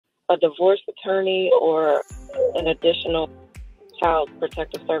a divorce attorney or an additional child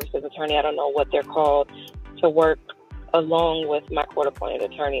protective services attorney, I don't know what they're called, to work along with my court-appointed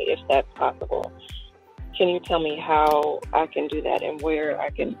attorney, if that's possible. Can you tell me how I can do that and where I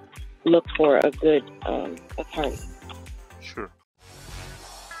can look for a good attorney? Sure.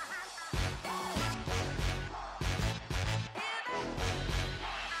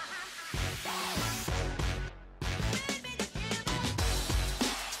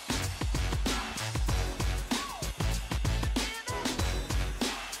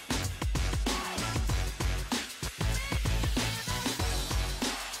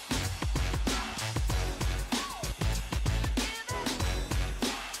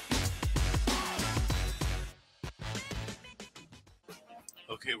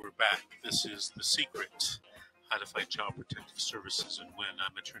 Okay, we're back. This is The Secret, How to Fight Child Protective Services and Win.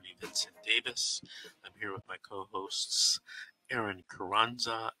 I'm attorney Vincent Davis. I'm here with my co-hosts, Aaron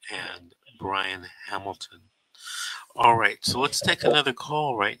Carranza and Brian Hamilton. All right, so let's take another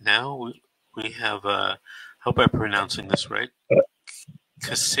call right now. We have, hope I'm pronouncing this right,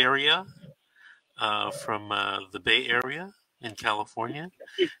 Casaria from the Bay Area in California.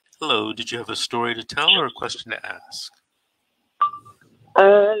 Hello, did you have a story to tell or a question to ask?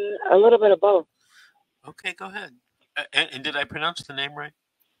 A little bit of both. Okay, go ahead. And did I pronounce the name right?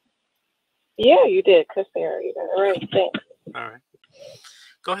 Yeah, you did, Casaria. You did it right. Thanks. All right.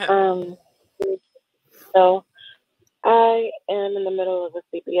 Go ahead. So I am in the middle of a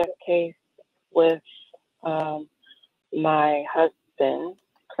CPS case with my husband.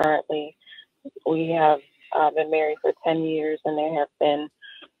 Currently, we have been married for 10 years, and there have been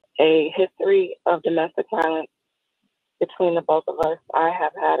a history of domestic violence between the both of us. I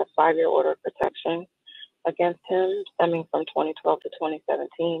have had a 5-year order of protection against him stemming from 2012 to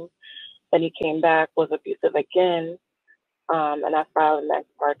 2017. Then he came back, was abusive again, and I filed an ex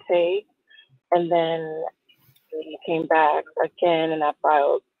parte. And then he came back again, and I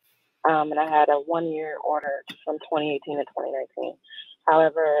filed, and I had a 1-year order from 2018 to 2019.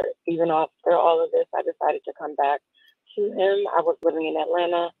 However, even after all of this, I decided to come back to him. I was living in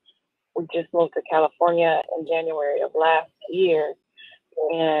Atlanta. We just moved to California in January of last year,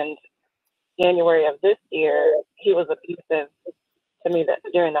 and January of this year, he was abusive to me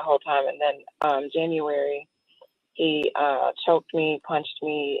during the whole time. And then January, he choked me, punched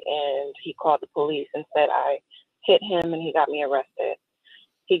me, and he called the police and said I hit him, and he got me arrested.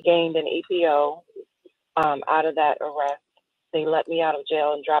 He gained an EPO out of that arrest. They let me out of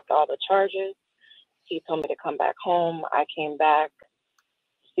jail and dropped all the charges. He told me to come back home. I came back.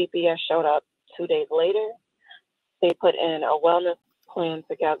 CPS showed up 2 days later. They put in a wellness plan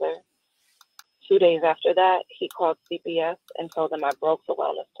together. 2 days after that, he called CPS and told them I broke the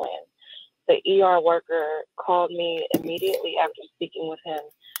wellness plan. The ER worker called me immediately after speaking with him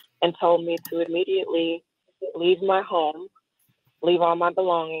and told me to immediately leave my home, leave all my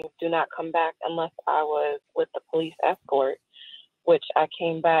belongings, do not come back unless I was with the police escort, which I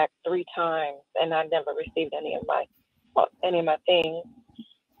came back 3 times and I never received any of my things.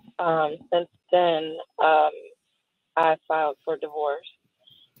 Since then, I filed for divorce.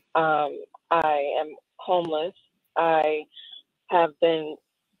 I am homeless. I have been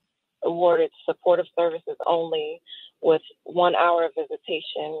awarded supportive services only with 1 hour of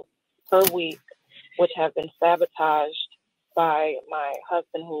visitation per week, which have been sabotaged by my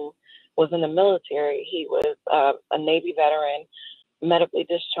husband, who was in the military. He was a Navy veteran, medically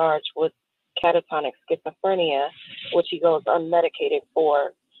discharged with catatonic schizophrenia, which he goes unmedicated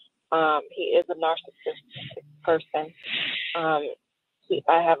for. He is a narcissistic person.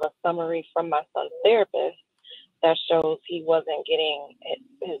 I have a summary from my son's therapist that shows he wasn't getting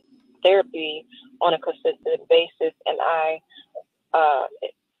his therapy on a consistent basis, and I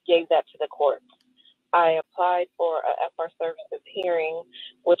gave that to the court. I applied for a FR services hearing,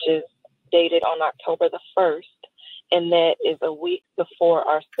 which is dated on October the 1st, and that is a week before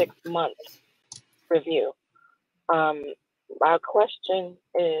our 6-month review. My question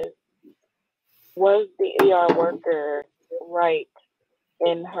is, was the ER worker right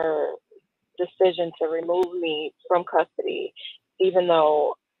in her decision to remove me from custody, even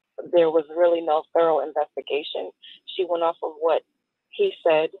though there was really no thorough investigation? She went off of what he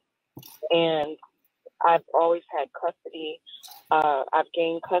said, and I've always had custody. I've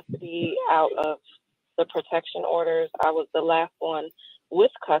gained custody out of the protection orders. I was the last one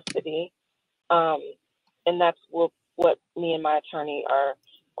with custody, and that's what me and my attorney are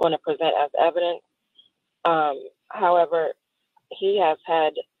going to present as evidence. However, he has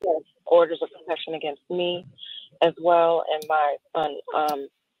had orders of protection against me as well, and my son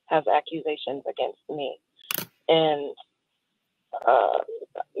has accusations against me. And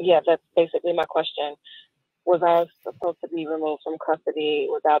yeah, that's basically my question. Was I supposed to be removed from custody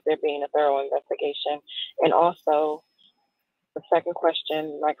without there being a thorough investigation? And also, the second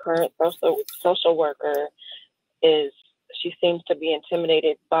question, my current social worker she seems to be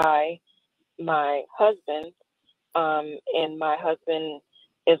intimidated by my husband, and my husband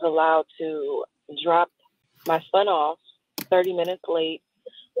is allowed to drop my son off 30 minutes late.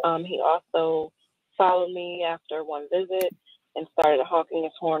 He also followed me after one visit and started honking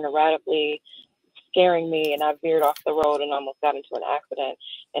his horn erratically, scaring me, and I veered off the road and almost got into an accident.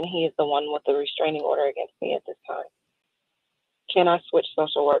 And he is the one with the restraining order against me at this time. Can I switch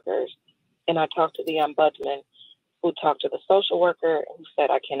social workers? And I talked to the ombudsman, who talked to the social worker, who said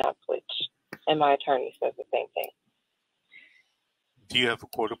I cannot switch. And my attorney says the same thing. Do you have a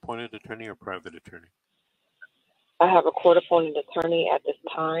court-appointed attorney or private attorney? I have a court-appointed attorney at this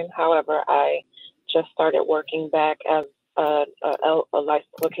time. However, I just started working back as a licensed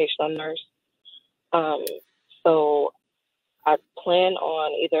vocational nurse. So I plan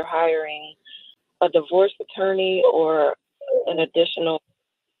on either hiring a divorce attorney or an additional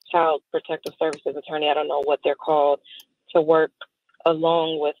child protective services attorney, I don't know what they're called, to work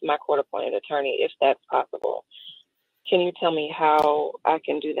along with my court-appointed attorney, if that's possible. Can you tell me how I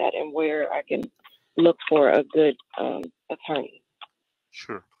can do that and where I can look for a good attorney?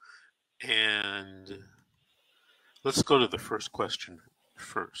 Sure. And let's go to the first question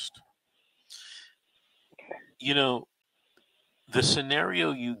first. Okay. You know, the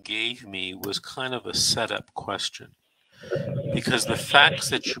scenario you gave me was kind of a setup question, because the facts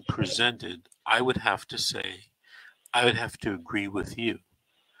that you presented, I would have to agree with you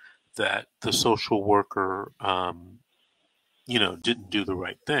that the social worker, didn't do the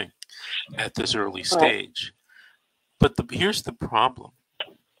right thing at this early stage. But here's the problem,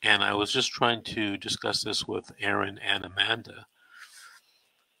 and I was just trying to discuss this with Aaron and Amanda.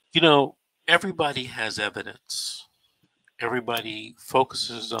 Everybody has evidence. Everybody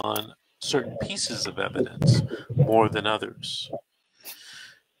focuses on certain pieces of evidence more than others.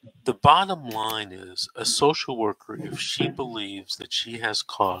 The bottom line is a social worker, if she believes that she has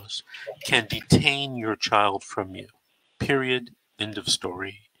cause, can detain your child from you. Period. End of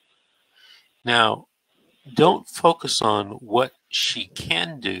story. Now, don't focus on what she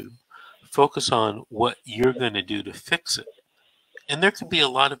can do. Focus on what you're going to do to fix it. And there could be a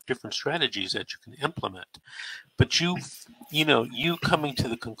lot of different strategies that you can implement. But you coming to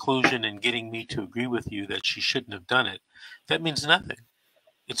the conclusion and getting me to agree with you that she shouldn't have done it, that means nothing.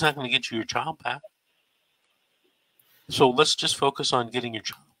 It's not going to get you your child back. So let's just focus on getting your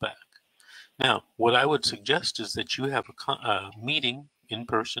child back. Now, what I would suggest is that you have a meeting in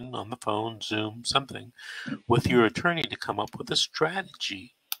person, on the phone, Zoom, something, with your attorney to come up with a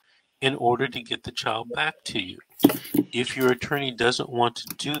strategy in order to get the child back to you. If your attorney doesn't want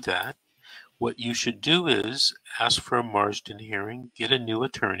to do that, what you should do is ask for a Marsden hearing, get a new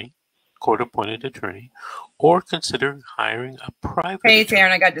attorney, court-appointed attorney, or consider hiring a private attorney. Hey,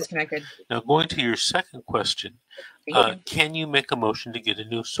 Aaron, I got disconnected. Now, going to your second question, can you make a motion to get a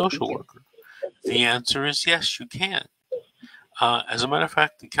new social worker? The answer is yes, you can. As a matter of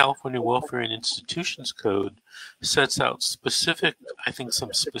fact, the California Welfare and Institutions Code sets out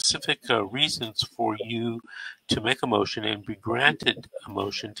some specific reasons for you to make a motion and be granted a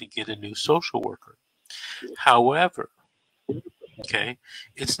motion to get a new social worker. However, okay,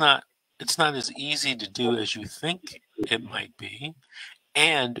 it's not as easy to do as you think it might be.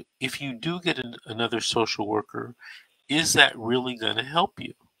 And if you do get another social worker, is that really going to help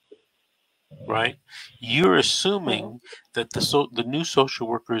you? Right? You're assuming that the new social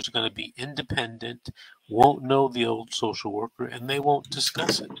worker is going to be independent, won't know the old social worker, and they won't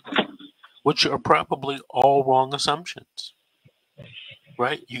discuss it, which are probably all wrong assumptions.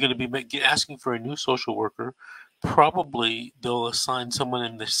 Right? You're going to be asking for a new social worker. Probably they'll assign someone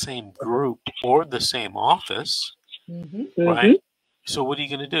in the same group or the same office. Mm-hmm. Right? So what are you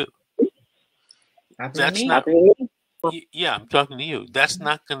going to do? Yeah, I'm talking to you. That's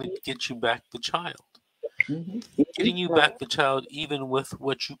not going to get you back the child. Mm-hmm. Getting you back the child, even with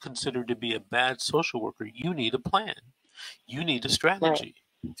what you consider to be a bad social worker, you need a plan. You need a strategy.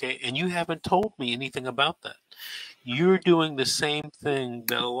 Okay, and you haven't told me anything about that. You're doing the same thing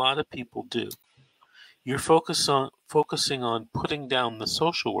that a lot of people do. You're focusing on putting down the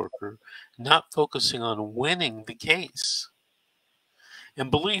social worker, not focusing on winning the case.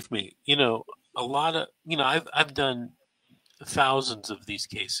 And believe me, a lot of, I've done thousands of these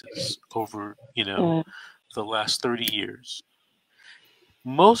cases over, the last 30 years.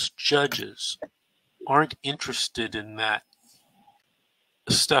 Most judges aren't interested in that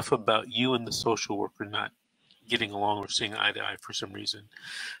stuff about you and the social worker not getting along or seeing eye to eye for some reason.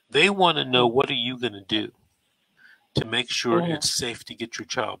 They want to know, what are you going to do to make sure it's safe to get your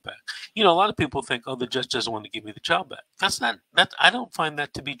child back? You know, a lot of people think, oh, the judge doesn't want to give me the child back. I don't find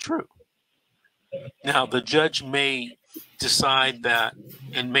that to be true. Now, the judge may decide that,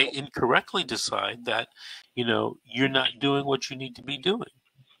 and may incorrectly decide that, you know, you're not doing what you need to be doing,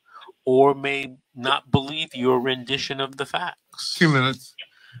 or may not believe your rendition of the facts. 2 minutes.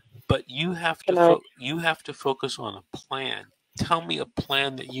 But you have to focus on a plan. Tell me a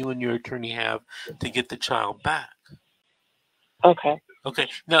plan that you and your attorney have to get the child back. Okay. Okay.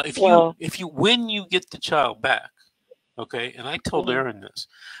 Now, when you get the child back, okay, and I told Aaron this,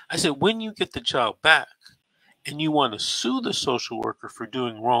 I said, when you get the child back and you want to sue the social worker for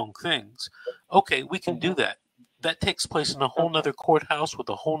doing wrong things, okay, we can do that. That takes place in a whole nother courthouse with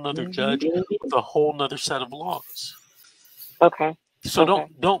a whole nother judge with a whole nother set of laws. Okay. So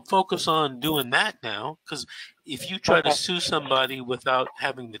don't focus on doing that now, because if you try to sue somebody without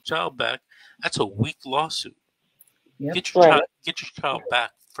having the child back, that's a weak lawsuit. Yep. Get your child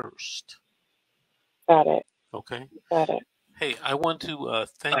back first. Got it. Okay. Got it. Hey, I want to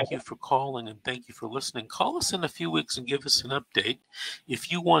thank you for calling and thank you for listening. Call us in a few weeks and give us an update.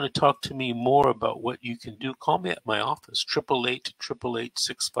 If you want to talk to me more about what you can do, call me at my office,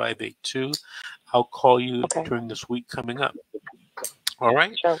 888-888-6582. I'll call you during this week coming up. All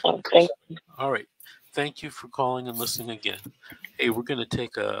right? Sure. Thank you. All right. Thank you for calling and listening again. Hey, we're going to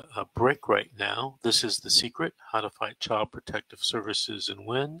take a break right now. This is The Secret, How to Fight Child Protective Services and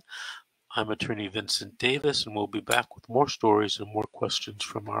Win. I'm attorney Vincent Davis, and we'll be back with more stories and more questions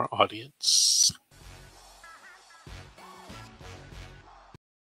from our audience.